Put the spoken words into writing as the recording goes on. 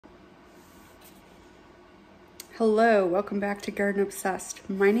Hello, welcome back to Garden Obsessed.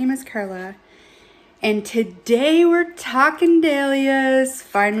 My name is Carla, and today we're talking dahlias.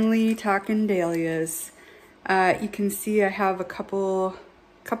 Finally talking dahlias. You can see I have a couple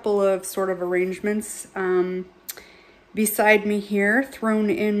of sort of arrangements beside me here,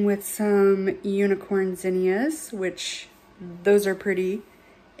 thrown in with some unicorn zinnias, which those are pretty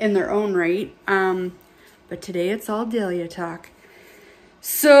in their own right. But today it's all dahlia talk.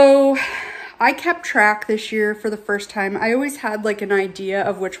 So I kept track this year for the first time. I always had like an idea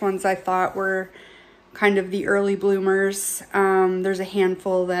of which ones I thought were kind of the early bloomers. There's a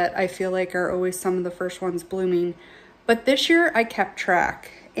handful that I feel like are always some of the first ones blooming. But this year I kept track,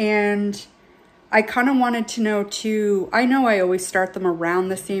 and I kind of wanted to know too. I know I always start them around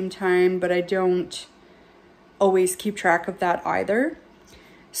the same time, but I don't always keep track of that either.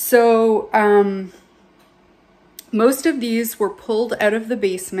 So most of these were pulled out of the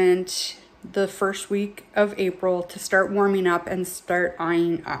basement the first week of April to start warming up and start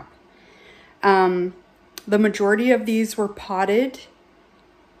eyeing up. The majority of these were potted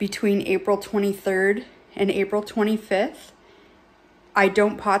between April 23rd and April 25th. I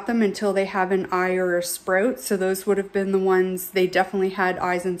don't pot them until they have an eye or a sprout, so those would have been the ones, they definitely had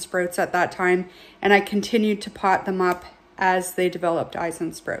eyes and sprouts at that time, and I continued to pot them up as they developed eyes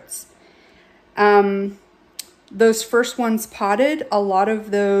and sprouts. Those first ones potted, a lot of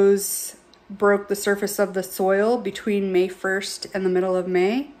those broke the surface of the soil between May 1st and the middle of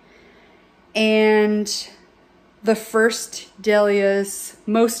May. And the first dahlias,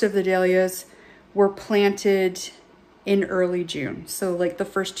 most of the dahlias, were planted in early June. So like the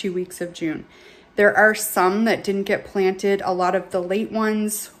first 2 weeks of June. There are some that didn't get planted. A lot of the late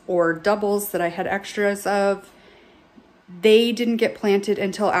ones or doubles that I had extras of, they didn't get planted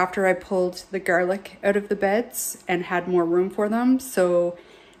until after I pulled the garlic out of the beds and had more room for them. So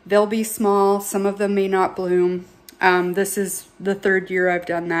they'll be small. Some of them may not bloom. This is the third year I've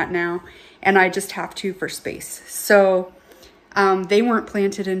done that now, and I just have to for space. So they weren't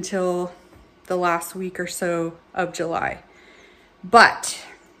planted until the last week or so of July. But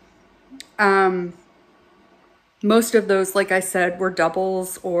most of those, like I said, were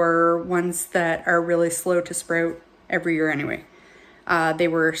doubles or ones that are really slow to sprout every year anyway. They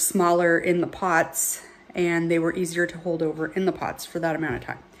were smaller in the pots, and they were easier to hold over in the pots for that amount of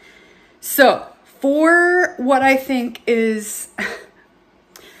time. So for what I think is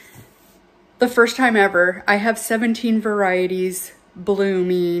the first time ever, I have 17 varieties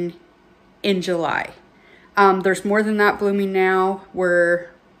blooming in July. There's more than that blooming now. We're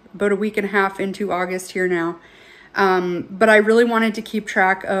about a week and a half into August here now. But I really wanted to keep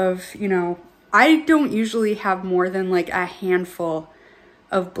track of, you know, I don't usually have more than like a handful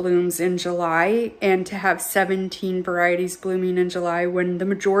of blooms in July, and to have 17 varieties blooming in July when the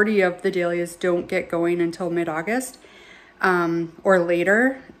majority of the dahlias don't get going until mid-August or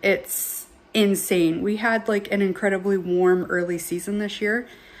later, it's insane. We had like an incredibly warm early season this year.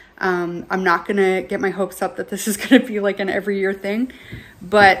 I'm not gonna get my hopes up that this is gonna be like an every year thing,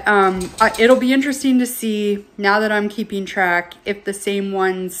 but it'll be interesting to see, now that I'm keeping track, if the same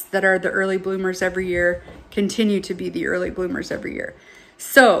ones that are the early bloomers every year continue to be the early bloomers every year.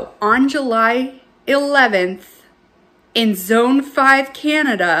 So on July 11th in Zone 5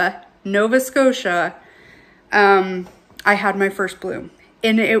 Canada, Nova Scotia, I had my first bloom,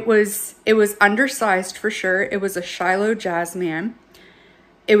 and it was undersized for sure. It was a Shiloh Jasmine.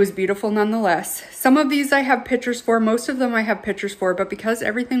 It was beautiful nonetheless. Some of these I have pictures for, most of them I have pictures for, but because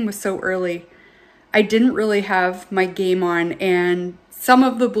everything was so early, I didn't really have my game on, and some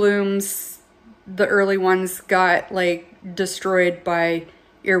of the blooms, the early ones, got like destroyed by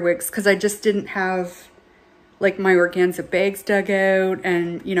earwigs because I just didn't have like my organza bags dug out,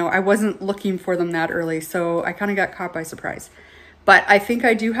 and you know, I wasn't looking for them that early, so I kind of got caught by surprise. But I think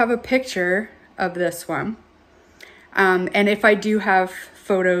I do have a picture of this one. And if I do have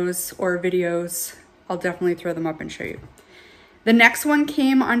photos or videos, I'll definitely throw them up and show you. The next one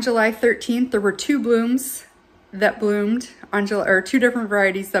came on July 13th. There were two blooms that bloomed on July, or two different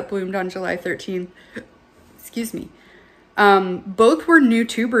varieties that bloomed on July 13th. Excuse me. Both were new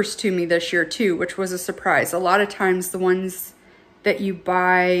tubers to me this year too, which was a surprise. A lot of times the ones that you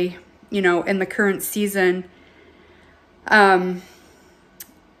buy, you know, in the current season, are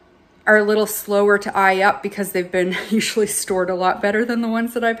a little slower to eye up because they've been usually stored a lot better than the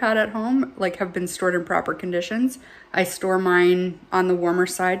ones that I've had at home, like have been stored in proper conditions. I store mine on the warmer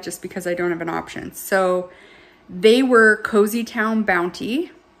side just because I don't have an option. So they were Cozy Town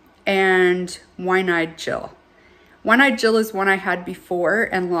Bounty and Wine-Eyed Jill. Wine-Eyed Jill is one I had before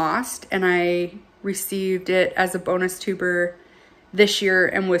and lost, and I received it as a bonus tuber this year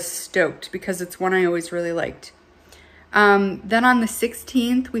and was stoked because it's one I always really liked. Then on the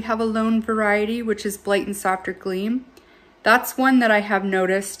 16th, we have a lone variety, which is Blight and Softer Gleam. That's one that I have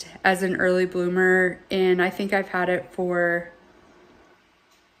noticed as an early bloomer, and I think I've had it for,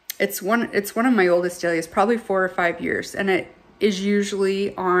 it's one of my oldest dahlias, probably 4 or 5 years, and it is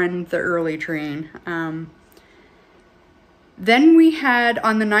usually on the early train. Then we had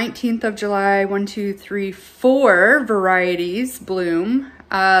on the 19th of July, 4 varieties bloom.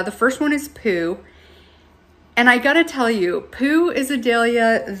 The first one is Pooh. And I gotta tell you, Pooh is a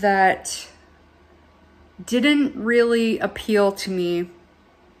dahlia that didn't really appeal to me,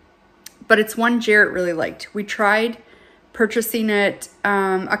 but it's one Jarrett really liked. We tried purchasing it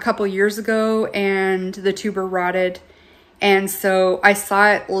a couple years ago, and the tuber rotted. And so I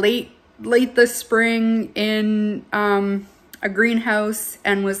saw it late this spring in a greenhouse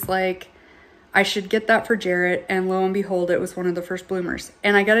and was like, I should get that for Jarrett. And lo and behold, it was one of the first bloomers.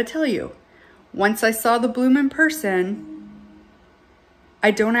 And I gotta tell you, once I saw the bloom in person,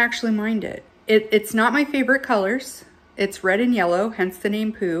 I don't actually mind it. It's not my favorite colors. It's red and yellow, hence the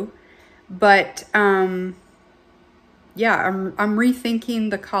name Pooh. But yeah, I'm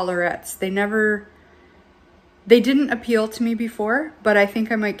rethinking the collarettes. They didn't appeal to me before, but I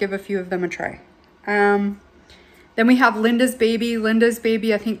think I might give a few of them a try. Then we have Linda's Baby. Linda's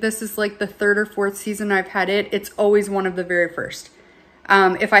Baby, I think this is like the 3rd or 4th season I've had it. It's always one of the very first.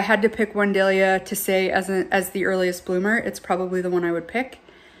 If I had to pick one dahlia to say as the earliest bloomer, it's probably the one I would pick.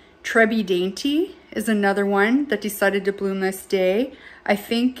 Trebby Dainty is another one that decided to bloom this day. I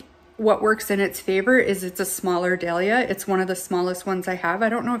think what works in its favor is it's a smaller dahlia. It's one of the smallest ones I have. I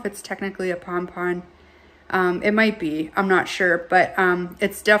don't know if it's technically a pompon. It might be, I'm not sure, but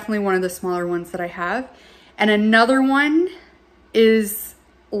it's definitely one of the smaller ones that I have. And another one is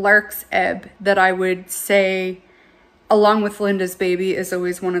Lark's Ebb that I would say, along with Linda's Baby, is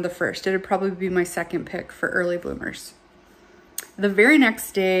always one of the first. It would probably be my second pick for early bloomers. The very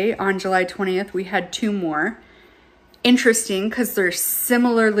next day, on July 20th, we had 2 more. Interesting, because they're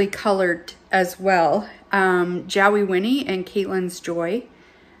similarly colored as well. Jowie Winnie and Caitlin's Joy.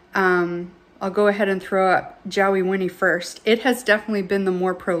 I'll go ahead and throw up Jowie Winnie first. It has definitely been the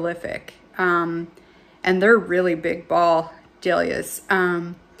more prolific. And they're really big ball dahlias.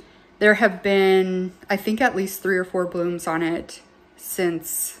 There have been, I think, at least 3 or 4 blooms on it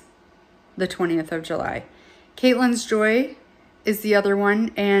since the 20th of July. Caitlin's Joy is the other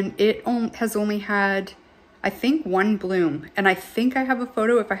one, and it has only had, I think, 1 bloom. And I think I have a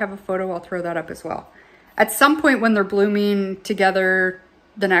photo. If I have a photo, I'll throw that up as well. At some point when they're blooming together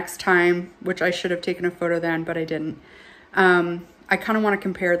the next time, which I should have taken a photo then, but I didn't, I kind of want to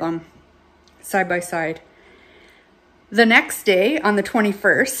compare them side by side. The next day, on the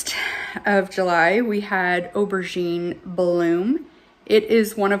 21st of July, we had Aubergine bloom. It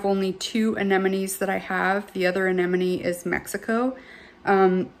is one of only 2 anemones that I have. The other anemone is Mexico.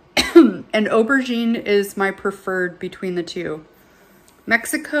 And Aubergine is my preferred between the 2.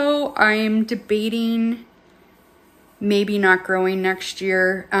 Mexico, I'm debating maybe not growing next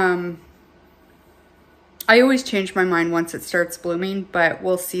year. I always change my mind once it starts blooming, but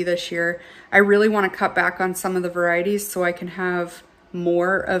we'll see this year. I really want to cut back on some of the varieties so I can have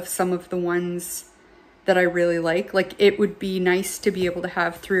more of some of the ones that I really like. Like, it would be nice to be able to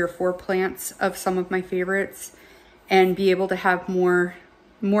have 3 or 4 plants of some of my favorites and be able to have more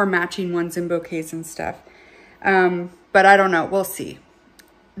matching ones in bouquets and stuff. But I don't know, we'll see.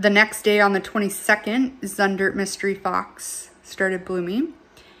 The next day, on the 22nd, Zundert Mystery Fox started blooming.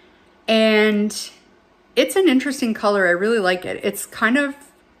 And it's an interesting color. I really like it. It's kind of,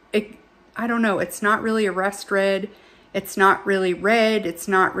 I don't know, it's not really a rust red. It's not really red. It's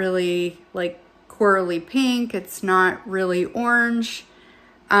not really like corally pink. It's not really orange.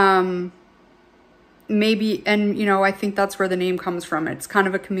 Maybe, and you know, I think that's where the name comes from. It's kind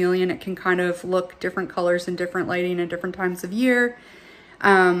of a chameleon. It can kind of look different colors in different lighting at different times of year.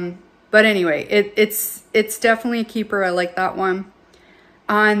 But anyway, it's definitely a keeper. I like that one.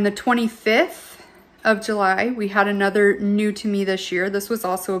 On the 25th of July, we had another new to me this year. This was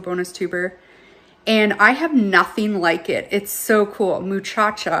also a bonus tuber, and I have nothing like it. It's so cool.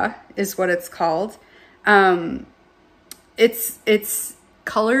 Muchacha is what it's called. It's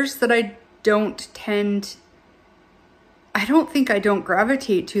colors that I don't think I don't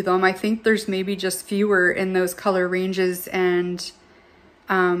gravitate to them. I think there's maybe just fewer in those color ranges, and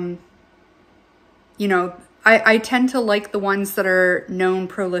you know, I tend to like the ones that are known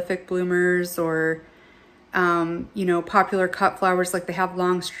prolific bloomers, or you know, popular cut flowers, like they have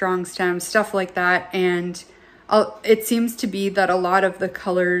long, strong stems, stuff like that. And it seems to be that a lot of the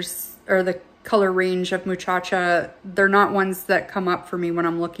colors, or the color range of muchacha. They're not ones that come up for me when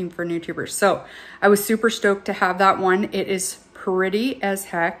I'm looking for new tubers. So I was super stoked to have that one. It is pretty as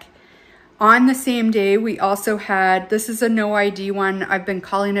heck. On the same day, we also had, this is a no ID one. I've been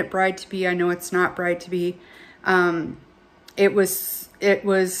calling it bride to be. I know it's not bride to be. It was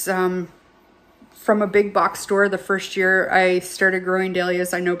from a big box store the first year I started growing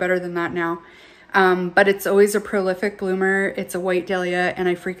dahlias. I know better than that now. But it's always a prolific bloomer. It's a white dahlia and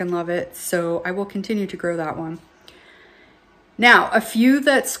I freaking love it. So I will continue to grow that one. Now, a few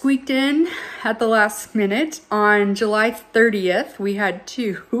that squeaked in at the last minute. On July 30th, we had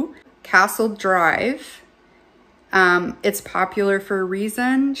two. Castle Drive. It's popular for a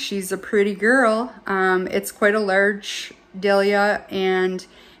reason. She's a pretty girl. It's quite a large dahlia and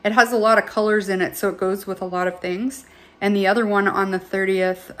it has a lot of colors in it, so it goes with a lot of things. And the other one on the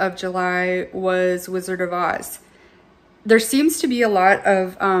 30th of July was Wizard of Oz. There seems to be a lot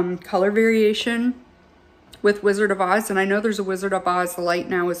of color variation with Wizard of Oz, and I know there's a Wizard of Oz light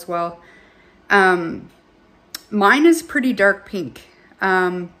now as well. Mine is pretty dark pink,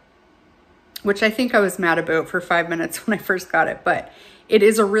 which I think I was mad about for 5 minutes when I first got it, but it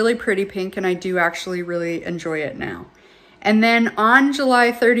is a really pretty pink and I do actually really enjoy it now. And then on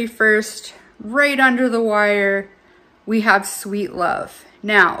July 31st, right under the wire, we have Sweet Love.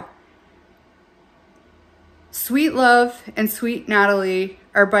 Now, Sweet Love and Sweet Natalie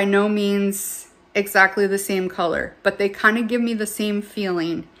are by no means exactly the same color, but they kind of give me the same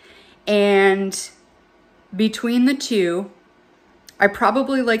feeling. And between the two, I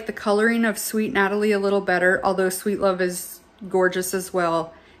probably like the coloring of Sweet Natalie a little better, although Sweet Love is gorgeous as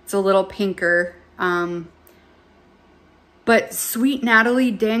well. It's a little pinker. But Sweet Natalie,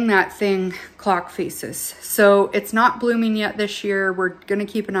 dang, that thing clock faces. So it's not blooming yet this year. We're gonna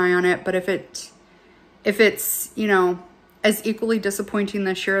keep an eye on it, but if it's, you know, as equally disappointing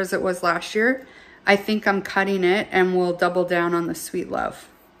this year as it was last year, I think I'm cutting it and we'll double down on the Sweet Love.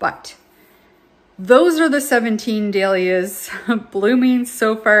 But those are the 17 dahlias blooming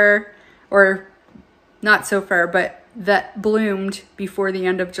so far, or not so far, but that bloomed before the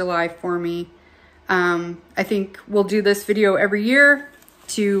end of July for me. I think we'll do this video every year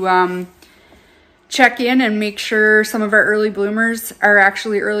to check in and make sure some of our early bloomers are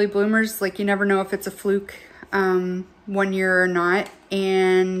actually early bloomers. Like, you never know if it's a fluke 1 year or not.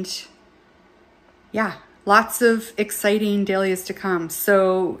 And yeah, lots of exciting dahlias to come.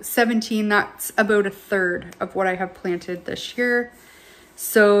 So 17, that's about 1/3 of what I have planted this year.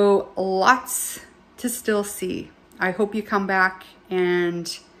 So lots to still see. I hope you come back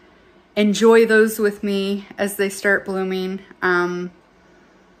and enjoy those with me as they start blooming. I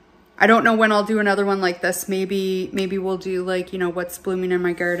don't know when I'll do another one like this. Maybe we'll do, like, you know, what's blooming in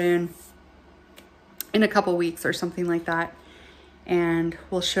my garden in a couple weeks or something like that. And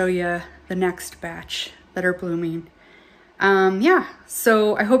we'll show you the next batch that are blooming. Yeah,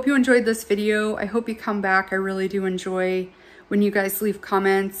 so I hope you enjoyed this video. I hope you come back. I really do enjoy when you guys leave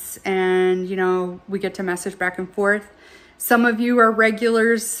comments and, you know, we get to message back and forth. Some of you are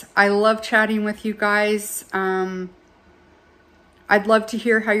regulars. I love chatting with you guys. I'd love to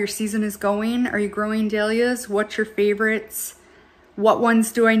hear how your season is going. Are you growing dahlias? What's your favorites? What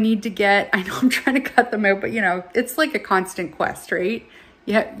ones do I need to get? I know I'm trying to cut them out, but, you know, it's like a constant quest, right?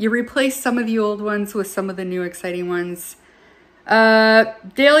 Yeah, you replace some of the old ones with some of the new exciting ones.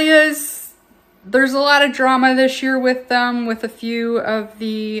 Dahlias, there's a lot of drama this year with them, with a few of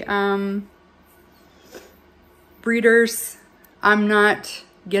the breeders. I'm not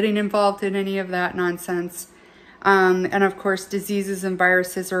getting involved in any of that nonsense. And of course, diseases and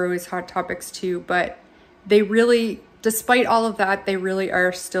viruses are always hot topics too, but they really, despite all of that, they really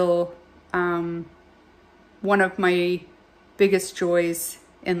are still one of my biggest joys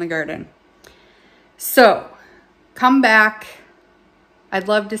in the garden. So come back. I'd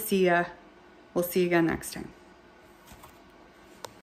love to see ya. We'll see you again next time.